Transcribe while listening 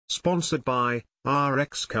Sponsored by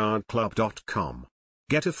rxcardclub.com.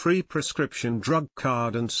 Get a free prescription drug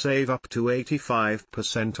card and save up to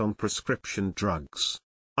 85% on prescription drugs.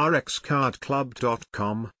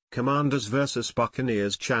 rxcardclub.com, Commanders vs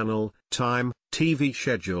Buccaneers channel, time, TV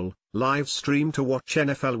schedule, live stream to watch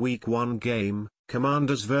NFL Week 1 game,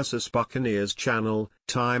 Commanders vs Buccaneers channel,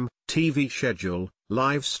 time, TV schedule,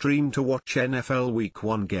 live stream to watch NFL Week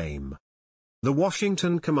 1 game. The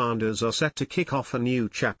Washington Commanders are set to kick off a new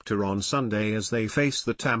chapter on Sunday as they face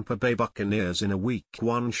the Tampa Bay Buccaneers in a Week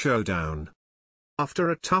 1 showdown.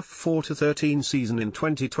 After a tough 4-13 season in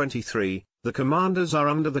 2023, the Commanders are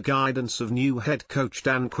under the guidance of new head coach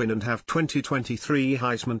Dan Quinn and have 2023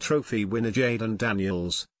 Heisman Trophy winner Jayden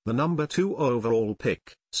Daniels, the number 2 overall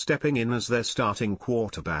pick, stepping in as their starting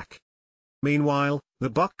quarterback. Meanwhile, the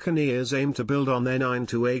Buccaneers aim to build on their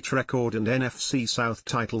 9-8 record and NFC South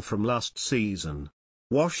title from last season.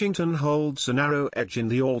 Washington holds a narrow edge in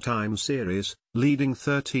the all-time series, leading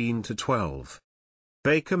 13-12.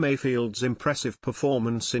 Baker Mayfield's impressive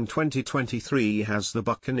performance in 2023 has the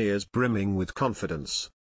Buccaneers brimming with confidence.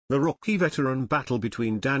 The rookie-veteran battle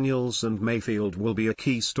between Daniels and Mayfield will be a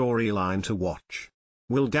key storyline to watch.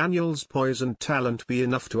 Will Daniels' poise and talent be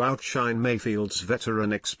enough to outshine Mayfield's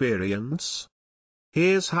veteran experience?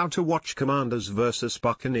 Here's how to watch Commanders vs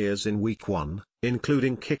Buccaneers in Week 1,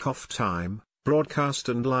 including kickoff time, broadcast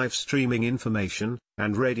and live streaming information,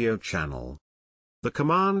 and radio channel. The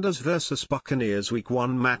Commanders vs Buccaneers Week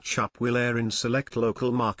 1 matchup will air in select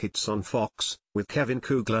local markets on Fox, with Kevin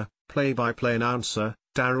Kugler, play-by-play announcer,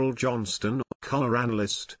 Daryl Johnston, color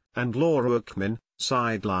analyst, and Laura Uckman,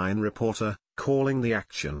 sideline reporter, calling the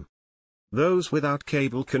action. Those without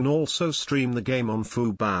cable can also stream the game on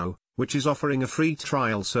Fubo, which is offering a free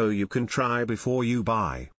trial so you can try before you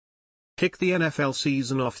buy. Kick the NFL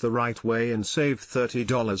season off the right way and save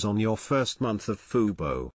 $30 on your first month of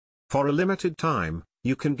Fubo. For a limited time,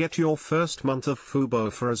 you can get your first month of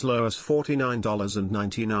Fubo for as low as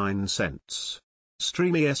 $49.99.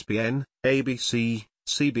 Stream ESPN, ABC,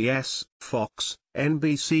 CBS, Fox,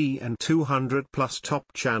 NBC and 200+ top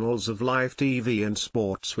channels of live TV and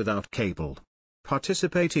sports without cable.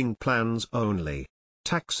 Participating plans only.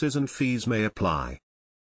 Taxes and fees may apply.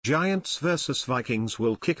 Giants vs Vikings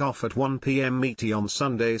will kick off at 1 p.m. ET on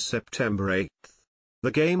Sunday, September 8th.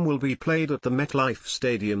 The game will be played at the MetLife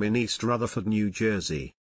Stadium in East Rutherford, New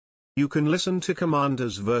Jersey. You can listen to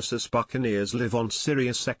Commanders vs Buccaneers live on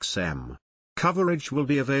SiriusXM. Coverage will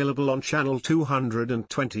be available on Channel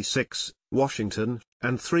 226, Washington,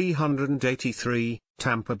 and 383,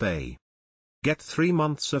 Tampa Bay. Get 3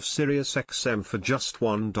 months of SiriusXM for just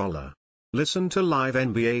 $1. Listen to live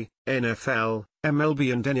NBA, NFL,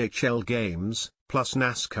 MLB and NHL games, plus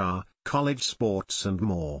NASCAR, college sports and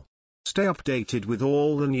more. Stay updated with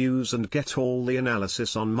all the news and get all the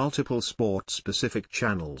analysis on multiple sport-specific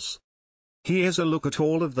channels. Here's a look at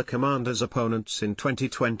all of the Commanders' opponents in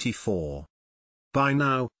 2024. Buy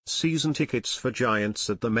now, season tickets for Giants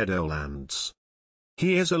at the Meadowlands.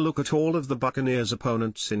 Here's a look at all of the Buccaneers'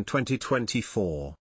 opponents in 2024.